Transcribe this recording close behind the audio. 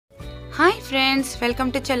Hi friends, welcome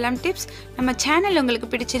to Chellam Tips. நம்ம channel உங்களுக்கு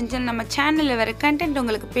பிடிச்சிருந்துச்சுனா நம்ம சேனல்ல வர கண்டென்ட்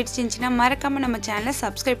உங்களுக்கு பிடிச்சிருந்துச்சுனா மறக்காம நம்ம சேனலை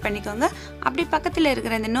சப்ஸ்கிரைப் பண்ணிக்கோங்க. அப்படி பக்கத்துல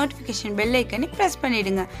இருக்கிற அந்த நோட்டிஃபிகேஷன் பெல் ஐகானை பிரஸ்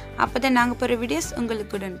பண்ணிடுங்க. அப்பதான் நாங்க போற வீடியோஸ்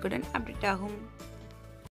உங்களுக்கு உடனுக்குடன் அப்டேட் ஆகும்.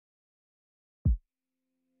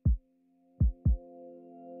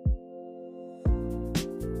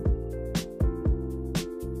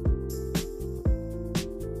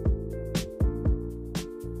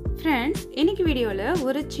 Friends, இன்னைக்கு வீடியோல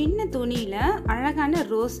ஒரு சின்ன துணியில அழகான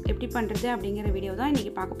ரோஸ் எப்படி பண்றது அப்படிங்கற வீடியோ தான்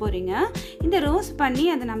இன்னைக்கு பார்க்க போறீங்க. இந்த ரோஸ் பண்ணி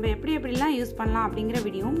அதை நம்ம எப்படிலாம் யூஸ் பண்ணலாம் அப்படிங்கற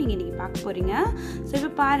வீடியோவும் நீங்க இன்னைக்கு பார்க்க போறீங்க. சோ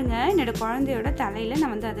இப்போ பாருங்க, என்னோட குழந்தையோட தலையில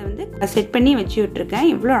நான் அதை செட் பண்ணி வச்சு விட்டுருக்கேன்.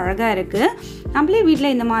 இவ்வளவு அழகா இருக்கு. நம்மளே வீட்ல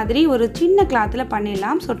இந்த மாதிரி ஒரு சின்ன கிளாத்ல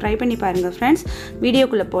பண்ணிடலாம். சோ ட்ரை பண்ணி பாருங்க फ्रेंड्स.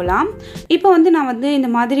 வீடியோக்குள்ள போலாம். இப்போ நான்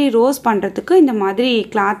இந்த மாதிரி ரோஸ் பண்றதுக்கு இந்த மாதிரி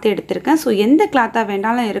கிளாத் எடுத்துர்க்கேன். சோ எந்த கிளாத்தா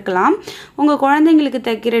வேண்டாலும் இருக்கலாம். உங்க குழந்தைகளுக்கு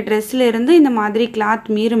தைக்கிற ட்ரெஸ்ல இருந்து இந்த மாதிரி கிளாத்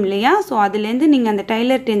மீறும் இல்லையா, சோ அதுல இருந்து நீங்க அந்த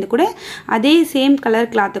டைலர்ட்ட இருந்து கூட அதே சேம் கலர்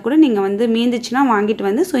கிளாத் கூட நீங்க மீந்துச்சுனா வாங்கிட்டு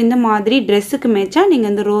வந்து சோ இந்த மாதிரி Dressக்கு மேட்சா நீங்க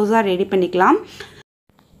இந்த ரோஸா ரெடி பண்ணிக்கலாம்.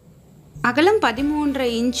 அகலம் 13.5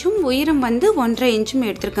 இன்ச்சும் உயரம் 1.5 இன்ச்சும்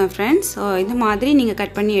எடுத்துர்க்கேன் फ्रेंड्स. சோ இந்த மாதிரி நீங்க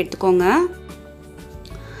கட் பண்ணி எடுத்துக்கோங்க.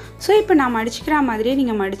 சோ இப்போ நான் மடிச்சுக்கிற மாதிரியே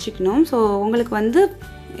நீங்க மடிச்சுக்கணும். சோ உங்களுக்கு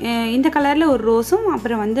இந்த கலர்ல ஒரு ரோஸும்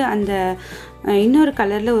அப்புறம் அந்த இன்னொரு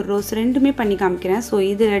கலர்ல ஒரு ரோஸ் ரெண்டுமே பண்ணி காமிக்கிறேன். சோ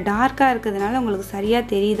இது டார்க்கா இருக்குதுனால உங்களுக்கு சரியா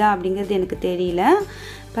தெரியுதா அப்படிங்கிறது எனக்கு தெரியல.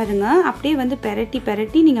 பாருங்க, அப்படியே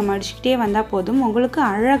பெரட்டி நீங்க மடிச்சிட்டே வந்தா போதும், உங்களுக்கு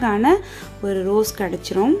அழகான ஒரு ரோஸ்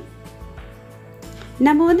கிடைச்சிரும்.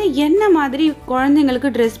 நம்ம என்ன மாதிரி குழந்தைகளுக்கு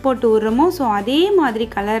Dress போட்டு விடுறோமோ சோ அதே மாதிரி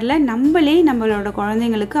கலர்ல நம்மளோட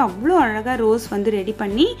குழந்தைகளுக்கு அவ்வளோ அழகா ரோஸ் ரெடி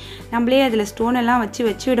பண்ணி நம்மளே அதில் ஸ்டோன் எல்லாம்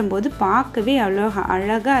வச்சு விடும்போது பார்க்கவே அவ்வளோ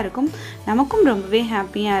அழகா இருக்கும். நமக்கும் ரொம்பவே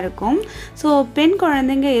ஹாப்பியா இருக்கும். ஸோ பெண்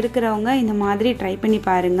குழந்தைங்க இருக்கிறவங்க இந்த மாதிரி ட்ரை பண்ணி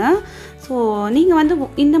பாருங்க. ஸோ நீங்கள்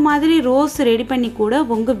இந்த மாதிரி ரோஸ் ரெடி பண்ணி கூட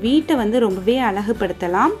உங்கள் வீட்டை ரொம்பவே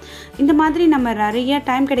அழகுபடுத்தலாம். இந்த மாதிரி நம்ம நிறைய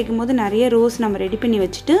டைம் கிடைக்கும் போது நிறைய ரோஸ் நம்ம ரெடி பண்ணி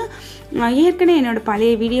வச்சுட்டு ஏற்கனவே என்னோட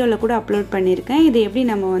பழைய வீடியோவில் கூட அப்லோட் பண்ணியிருக்கேன். இது எப்படி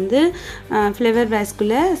நம்ம ஃப்ளவர்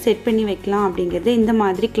வேஸ்குள்ளே செட் பண்ணி வைக்கலாம் அப்படிங்கிறது இந்த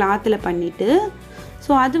மாதிரி கிளாத்தில் பண்ணிவிட்டு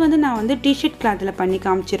ஸோ அது நான் டிஷர்ட் கிளாத்தில் பண்ணி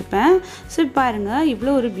காமிச்சிருப்பேன். ஸோ பாருங்கள்,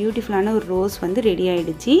 இவ்வளோ ஒரு பியூட்டிஃபுல்லான ஒரு ரோஸ் ரெடி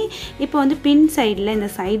ஆகிடுச்சு. இப்போ பின் சைடில்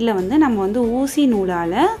இந்த சைடில் நம்ம ஊசி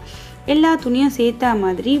நூலால் எல்லா துணியும் சேர்த்தா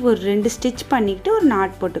மாதிரி ஒரு 2 ஸ்டிச் பண்ணிக்கிட்டு ஒரு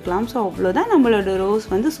நாட் போட்டுக்கலாம். ஸோ அவ்வளோதான், நம்மளோட ரோஸ்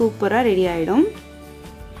சூப்பராக ரெடி ஆகிடும்.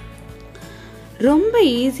 ரொம்ப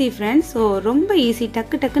ஈஸி ஃப்ரெண்ட்ஸ். ஸோ ரொம்ப ஈஸி,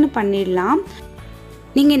 டக்குன்னு பண்ணிடலாம்.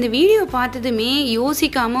 நீங்கள் இந்த வீடியோ பார்த்ததுமே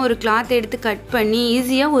யோசிக்காமல் ஒரு கிளாத் எடுத்து கட் பண்ணி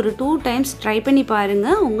ஈஸியாக ஒரு 2 டைம்ஸ் ட்ரை பண்ணி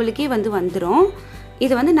பாருங்கள். உங்களுக்கே வந்துடும்.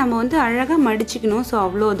 இது நம்ம அழகாக மடிச்சுக்கணும். ஸோ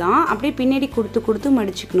அவ்வளோதான், அப்படியே பின்னாடி கொடுத்து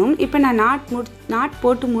மடிச்சுக்கணும். இப்போ நான் நாட்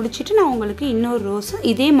போட்டு முடிச்சுட்டு நான் உங்களுக்கு இன்னொரு ரோஸும்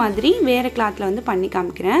இதே மாதிரி வேறு கிளாத்தில் பண்ணி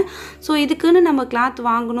காமிக்கிறேன். ஸோ இதுக்குன்னு நம்ம கிளாத்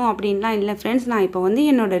வாங்கணும் அப்படின்லாம் இல்லை ஃப்ரெண்ட்ஸ். நான் இப்போ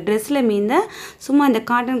என்னோடய ட்ரெஸ்ஸில் மீந்த சும்மா இந்த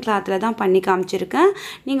காட்டன் கிளாத்தில் தான் பண்ணி காமிச்சிருக்கேன்.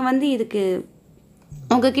 நீங்கள் இதுக்கு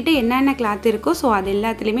உங்ககிட்ட என்னென்ன கிளாத் இருக்கோ ஸோ அது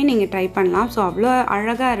எல்லாத்துலேயுமே நீங்கள் ட்ரை பண்ணலாம். ஸோ அவ்வளோ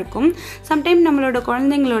அழகாக இருக்கும். சம்டைம் நம்மளோட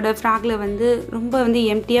குழந்தைங்களோட ஃப்ராகில் ரொம்ப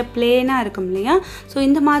எம்டியாக பிளேனாக இருக்கும் இல்லையா, ஸோ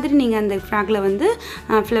இந்த மாதிரி நீங்கள் அந்த ஃப்ராகில்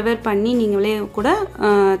ஃப்ளவர் பண்ணி நீங்களே கூட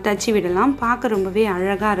தச்சு விடலாம். பார்க்க ரொம்பவே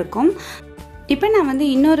அழகாக இருக்கும். இப்போ நான்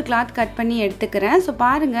இன்னொரு கிளாத் கட் பண்ணி எடுத்துக்கிறேன். ஸோ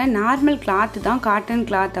பாருங்கள், நார்மல் கிளாத் தான், காட்டன்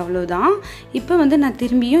கிளாத் அவ்வளோதான். இப்போ நான்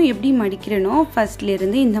திரும்பியும் எப்படி மடிக்கிறேனோ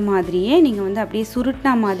ஃபர்ஸ்ட்லேருந்து இந்த மாதிரியே நீங்கள் அப்படியே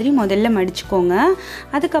சுருட்டினா மாதிரி முதல்ல மடிச்சுக்கோங்க.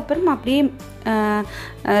 அதுக்கப்புறம் அப்படியே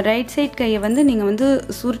ரைட் சைட் கையை நீங்கள்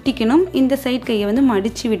சுருட்டிக்கணும். இந்த சைட் கையை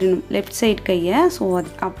மடித்து விடணும், லெஃப்ட் சைட் கையை. ஸோ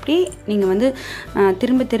அது அப்படியே நீங்கள்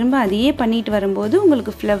திரும்ப அதையே பண்ணிட்டு வரும்போது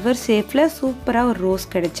உங்களுக்கு ஃப்ளவர் ஷேப்பில் சூப்பராக ஒரு ரோஸ்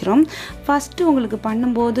கிடச்சிரும். ஃபஸ்ட்டு உங்களுக்கு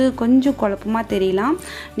பண்ணும்போது கொஞ்சம் குழப்பமாக தெரியலாம்.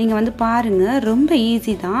 நீங்கள் பாருங்கள், ரொம்ப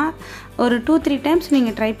ஈஸி தான். ஒரு 2-3 டைம்ஸ்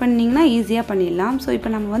நீங்கள் ட்ரை பண்ணிங்கன்னா ஈஸியாக பண்ணிடலாம். ஸோ இப்போ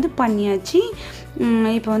நம்ம பண்ணியாச்சு.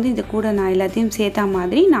 இப்போ இது கூட நான் எல்லாத்தையும் சேர்த்தா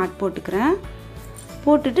மாதிரி நாட்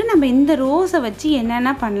போட்டுட்டு நம்ம இந்த ரோஸை வச்சு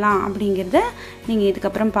என்னென்ன பண்ணலாம் அப்படிங்கிறத நீங்கள்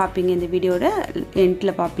இதுக்கப்புறம் பார்ப்பீங்க, இந்த வீடியோட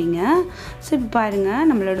எண்டில் பார்ப்பீங்க. ஸோ இப்போ பாருங்கள்,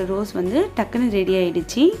 நம்மளோட ரோஸ் டக்குன்னு ரெடி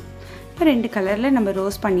ஆகிடுச்சு. இப்போ 2 கலரில் நம்ம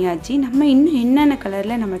ரோஸ் பண்ணியாச்சு. நம்ம இன்னும் என்னென்ன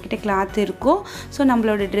கலரில் நம்மக்கிட்ட கிளாத் இருக்கோ ஸோ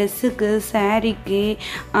நம்மளோட ட்ரெஸ்ஸுக்கு, சாரீக்கு,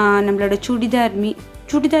 நம்மளோட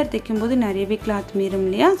சுடிதார் தைக்கும்போது நிறையவே கிளாத் மீறும்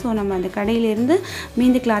இல்லையா, ஸோ நம்ம அந்த கடையிலேருந்து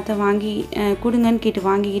மீந்து கிளாத்தை வாங்கி கொடுங்கன்னு கேட்டு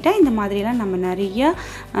வாங்கிக்கிட்டால் இந்த மாதிரிலாம் நம்ம நிறைய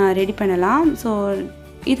ரெடி பண்ணலாம். ஸோ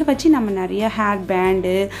இதை வச்சு நம்ம நிறைய ஹேர்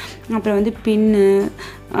பேண்டு, அப்புறம் பின்னு,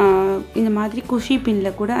 இந்த மாதிரி குஷி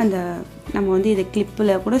பின்னில் கூட அந்த நம்ம வந்து இதை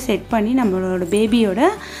கிளிப்பில் கூட செட் பண்ணி நம்மளோட பேபியோட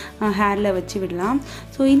ஹேரில் வச்சு விடலாம்.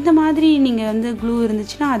 ஸோ இந்த மாதிரி நீங்கள் வந்து க்ளூ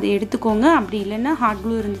இருந்துச்சுன்னா அதை எடுத்துக்கோங்க. அப்படி இல்லைன்னா ஹாட்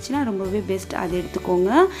க்ளூ இருந்துச்சுன்னா ரொம்பவே பெஸ்ட், அதை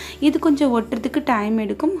எடுத்துக்கோங்க. இது கொஞ்சம் ஒட்டுறதுக்கு டைம்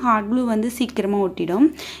எடுக்கும். ஹாட் க்ளூ வந்து சீக்கிரமாக ஒட்டிடும்.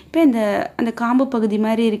 இப்போ அந்த காம்பு பகுதி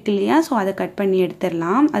மாதிரி இருக்கு இல்லையா, ஸோ அதை கட் பண்ணி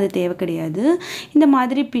எடுத்துடலாம். அது தேவை கிடையாது. இந்த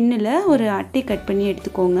மாதிரி பின்னில் ஒரு அட்டை கட் பண்ணி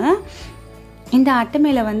எடுத்துக்கோங்க. இந்த அட்டை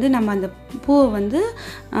மேலே வந்து நம்ம அந்த பூவை வந்து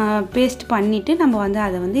பேஸ்ட் பண்ணிவிட்டு நம்ம வந்து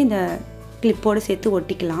அதை வந்து இந்த கிளிப்போடு சேர்த்து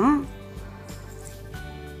ஒட்டிக்கலாம்.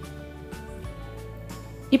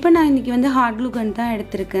 இப்போ நான் இன்றைக்கி வந்து ஹாட் க்ளூ கன் தான்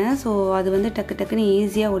எடுத்திருக்கேன். ஸோ அது வந்து டக்குன்னு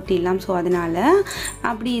ஈஸியாக ஒட்டிடலாம். ஸோ அதனால்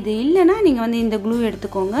அப்படி இது இல்லைன்னா நீங்கள் வந்து இந்த க்ளூ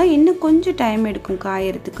எடுத்துக்கோங்க. இன்னும் கொஞ்சம் டைம் எடுக்கும்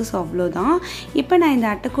காயறதுக்கு. ஸோ அவ்வளோதான். இப்போ நான் இந்த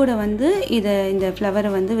அட்டைக்கூட வந்து இந்த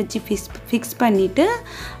ஃப்ளவரை வந்து வச்சு ஃபிக்ஸ் பண்ணிவிட்டு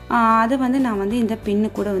அதை வந்து நான் வந்து இந்த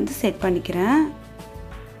பின்னு கூட வந்து செட் பண்ணிக்கிறேன்.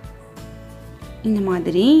 இந்த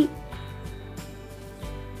மாதிரி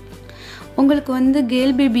உங்களுக்கு வந்து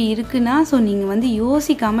கேர்ள் பேபி இருக்குன்னா ஸோ நீங்கள் வந்து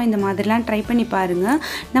யோசிக்காமல் இந்த மாதிரிலாம் ட்ரை பண்ணி பாருங்கள்.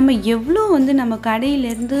 நம்ம எவ்வளோ வந்து நம்ம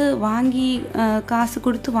கடையிலேருந்து வாங்கி காசு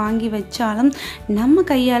கொடுத்து வாங்கி வச்சாலும் நம்ம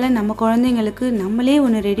கையால் நம்ம குழந்தைங்களுக்கு நம்மளே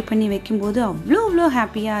ஒன்று ரெடி பண்ணி வைக்கும்போது அவ்வளோ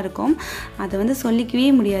ஹாப்பியாக இருக்கும். அதை வந்து சொல்லிக்கவே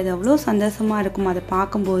முடியாது. அவ்வளோ சந்தோஷமாக இருக்கும் அதை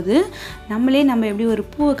பார்க்கும்போது. நம்ம எப்படி ஒரு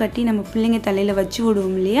பூவை கட்டி நம்ம பிள்ளைங்க தலையில் வச்சு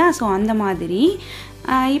விடுவோம் இல்லையா, ஸோ அந்த மாதிரி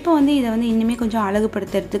இப்போ வந்து இதை வந்து இன்னுமே கொஞ்சம்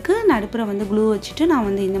அழகுபடுத்துறதுக்கு நடுப்புற வந்து க்ளூ வச்சுட்டு நான்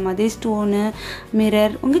வந்து இந்த மாதிரி ஸ்டோனு,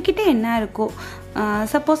 மிரர் உங்ககிட்ட என்ன இருக்கோ,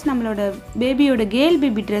 சப்போஸ் நம்மளோட பேபியோட கேர்ள்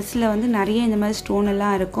பேபி ட்ரெஸ்ஸில் வந்து நிறைய இந்த மாதிரி ஸ்டோன்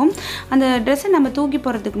எல்லாம் இருக்கும். அந்த ட்ரெஸ்ஸை நம்ம தூக்கி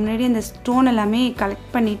போடுறதுக்கு முன்னாடி அந்த ஸ்டோன் எல்லாமே கலெக்ட்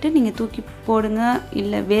பண்ணிவிட்டு நீங்கள் தூக்கி போடுங்க.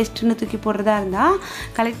 இல்லை வேஸ்ட்டுன்னு தூக்கி போடுறதா இருந்தால்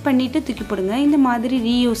கலெக்ட் பண்ணிவிட்டு தூக்கி போடுங்க. இந்த மாதிரி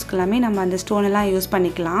ரீயூஸ்க்கு எல்லாமே நம்ம அந்த ஸ்டோன் எல்லாம் யூஸ்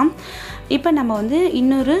பண்ணிக்கலாம். இப்போ நம்ம வந்து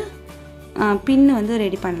இன்னொரு பின்னு வந்து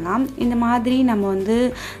ரெடி பண்ணலாம். இந்த மாதிரி நம்ம வந்து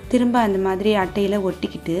திரும்ப அந்த மாதிரி அட்டையில்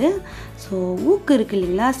ஒட்டிக்கிட்டு ஸோ ஊக்கு இருக்குது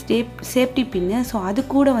இல்லைங்களா, சேஃப்டி பின்னு, ஸோ அது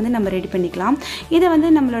கூட வந்து நம்ம ரெடி பண்ணிக்கலாம். இதை வந்து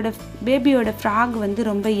நம்மளோட பேபியோட ஃப்ராக் வந்து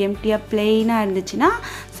ரொம்ப எம்டியாக ப்ளெயினாக இருந்துச்சுன்னா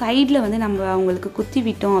சைடில் வந்து நம்ம அவங்களுக்கு குத்தி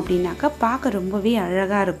விட்டோம் அப்படின்னாக்கா பார்க்க ரொம்பவே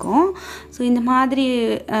அழகாக இருக்கும். ஸோ இந்த மாதிரி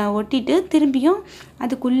ஒட்டிட்டு திரும்பியும்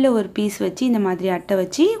அதுக்குள்ளே ஒரு பீஸ் வச்சு இந்த மாதிரி அட்டை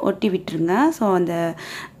வச்சு ஒட்டி விட்டுருங்க. ஸோ அந்த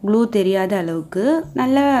க்ளூ தெரியாத அளவுக்கு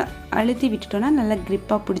நல்லா அழுத்தி விட்டுட்டோன்னா நல்லா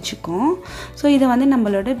க்ரிப்பாக பிடிச்சிக்கும். ஸோ இதை வந்து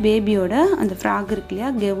நம்மளோட பேபியோட அந்த ஃப்ராக் இருக்கு இல்லையா,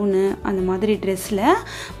 கெவுனு அந்த மாதிரி ட்ரெஸ்ஸில்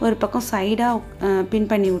ஒரு பக்கம் சைடாக பின்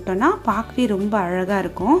பண்ணி விட்டோன்னா பார்க்கவே ரொம்ப அழகாக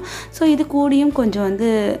இருக்கும். ஸோ இது கூடியும் கொஞ்சம் வந்து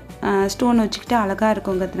ஸ்டோன் வச்சுக்கிட்டு அழகாக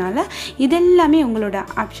இருக்குங்கிறதுனால இதெல்லாமே உங்களோட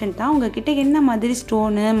ஆப்ஷன் தான். உங்கள்கிட்ட என்ன மாதிரி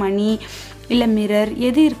ஸ்டோனு, மணி இல்லை மிரர்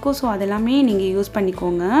எது இருக்கோ ஸோ அதெல்லாமே நீங்கள் யூஸ்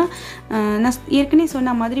பண்ணிக்கோங்க. நான் ஏற்கனவே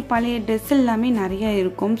சொன்ன மாதிரி பழைய ட்ரெஸ் எல்லாமே நிறையா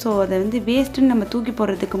இருக்கும். ஸோ அதை வந்து வேஸ்ட்டுன்னு நம்ம தூக்கி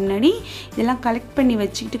போடுறதுக்கு முன்னாடி இதெல்லாம் கலெக்ட் பண்ணி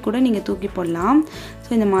வச்சுக்கிட்டு கூட நீங்கள் தூக்கி போடலாம்.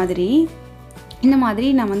 ஸோ இந்த மாதிரி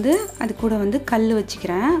நான் வந்து அது கூட வந்து கல்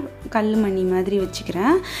வச்சுக்கிறேன், கல் மணி மாதிரி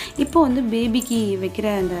வச்சுக்கிறேன். இப்போ வந்து பேபிக்கு வைக்கிற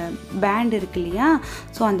அந்த பேண்ட் இருக்கு இல்லையா,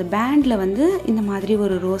 ஸோ அந்த பேண்டில் வந்து இந்த மாதிரி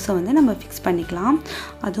ஒரு ரோஸை வந்து நம்ம ஃபிக்ஸ் பண்ணிக்கலாம்.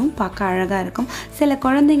 அதுவும் பார்க்க அழகாக இருக்கும். சில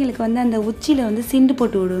குழந்தைங்களுக்கு வந்து அந்த உச்சியில் வந்து சிண்டு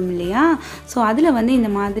போட்டு விடுவோம் இல்லையா, ஸோ அதில் வந்து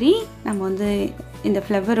இந்த மாதிரி நம்ம வந்து இந்த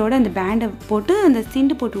ஃப்ளவரோட அந்த பேண்டை போட்டு அந்த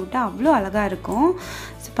சிண்டு போட்டு விட்டால் அவ்வளோ அழகாக இருக்கும்.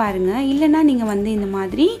 ஸோ பாருங்கள். இல்லைன்னா நீங்கள் வந்து இந்த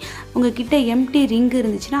மாதிரி உங்கள்கிட்ட எம்டி ரிங்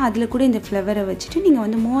இருந்துச்சுன்னா அதில் கூட இந்த ஃப்ளவரை வச்சுட்டு நீங்கள்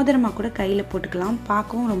வந்து மோதிரமாக கூட கையில் போட்டுக்கலாம்.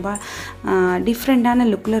 பார்க்கவும் ரொம்ப டிஃப்ரெண்ட்டான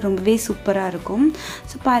லுக்கில் ரொம்பவே சூப்பராக இருக்கும்.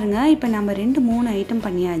 ஸோ பாருங்கள், இப்போ நம்ம 2-3 ஐட்டம்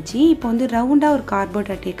பண்ணியாச்சு. இப்போ வந்து ரவுண்டாக ஒரு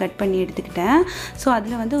கார்ட்போர்ட் அட்டையை கட் பண்ணி எடுத்துக்கிட்டேன். ஸோ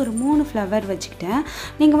அதில் வந்து ஒரு 3 ஃப்ளவர் வச்சுக்கிட்டேன்.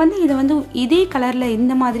 நீங்கள் வந்து இதை வந்து இதே கலரில்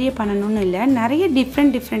இந்த மாதிரியே பண்ணணும்னு இல்லை, நிறைய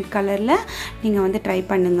டிஃப்ரெண்ட் கலரில் நீங்கள் வந்து ட்ரை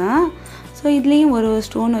பண்ணுங்கள். ஸோ இதுலேயும் ஒரு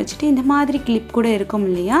ஸ்டோன் வச்சுட்டு இந்த மாதிரி கிளிப் கூட இருக்கும்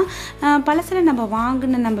இல்லையா, பழசில்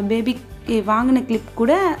நம்ம பேபி வாங்கின கிளிப்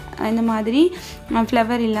கூட இந்த மாதிரி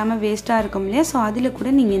ஃப்ளவர் இல்லாமல் வேஸ்ட்டாக இருக்கும் இல்லையா, ஸோ அதில் கூட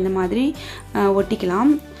நீங்கள் இந்த மாதிரி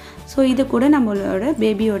ஒட்டிக்கலாம். ஸோ இதை கூட நம்மளோட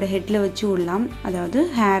பேபியோட ஹெட்டில் வச்சு விடலாம், அதாவது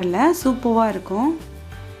ஹேரில் சூப்பராக இருக்கும்.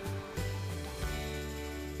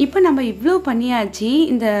 இப்போ நம்ம இவ்வளோ பண்ணியாச்சு.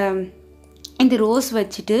 இந்த ரோஸ்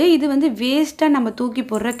வச்சுட்டு இது வந்து வேஸ்ட்டாக நம்ம தூக்கி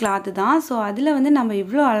போடுற கிளாத்து தான். ஸோ அதில் வந்து நம்ம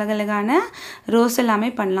இவ்வளோ அழகழகான ரோஸ் எல்லாமே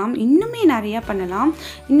பண்ணலாம். இன்னுமே நிறையா பண்ணலாம்.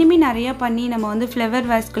 இன்னுமே நிறையா பண்ணி நம்ம வந்து ஃப்ளவர்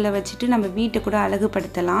வேஸ்குள்ளே வச்சுட்டு நம்ம வீட்டை கூட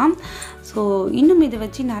அழகுபடுத்தலாம். ஸோ இன்னும் இதை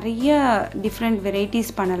வச்சு நிறைய டிஃப்ரெண்ட்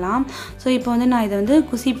வெரைட்டிஸ் பண்ணலாம். ஸோ இப்போ வந்து நான் இதை வந்து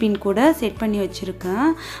குசி பின் கூட செட் பண்ணி வச்சுருக்கேன்.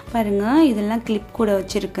 பாருங்கள், இதெல்லாம் கிளிப் கூட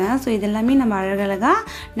வச்சுருக்கேன். ஸோ இதெல்லாமே நம்ம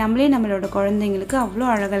அழகழகாக நம்மளோட குழந்தைங்களுக்கு அவ்வளோ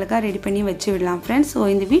அழகழகாக ரெடி பண்ணி வச்சு விடலாம் ஃப்ரெண்ட்ஸ். ஸோ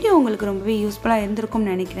இந்த வீடியோ உங்களுக்கு ரொம்பவே யூஸ்ஃபுல்லாக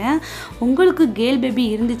இருந்திருக்கும்னு நினைக்கிறேன். உங்களுக்கு கேர்ள் பேபி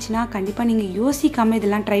இருந்துச்சுன்னா கண்டிப்பாக நீங்கள் யோசிக்காமல்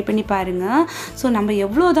இதெல்லாம் ட்ரை பண்ணி பாருங்கள். ஸோ நம்ம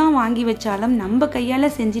எவ்வளோ தான் வாங்கி வச்சாலும் நம்ம கையால்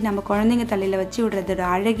செஞ்சு நம்ம குழந்தைங்க தலையில் வச்சு விடுறதோட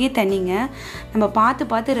அழகே தனிங்க. நம்ம பார்த்து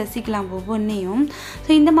பார்த்து ரசிக்கலாம் ஒவ்வொன்றையும். ஸோ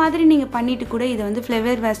இந்த மாதிரி நீங்கள் பண்ணிவிட்டு கூட இதை வந்து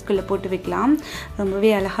ஃப்ளவர் வேஸ்குள்ளே போட்டு வைக்கலாம்.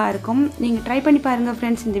 ரொம்பவே அழகாக இருக்கும். நீங்கள் ட்ரை பண்ணி பாருங்கள்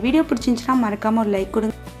ஃப்ரெண்ட்ஸ். இந்த வீடியோ பிடிச்சிருந்துச்சுன்னா மறக்காமல் ஒரு லைக்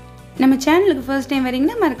கொடுங்க. நம்ம சேனலுக்கு ஃபர்ஸ்ட் டைம்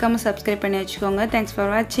வரீங்கன்னா மறக்காமல் சப்ஸ்கிரைப் பண்ணி வச்சுக்கோங்க. தேங்க்ஸ்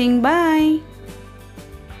ஃபார் வாட்சிங். பாய்.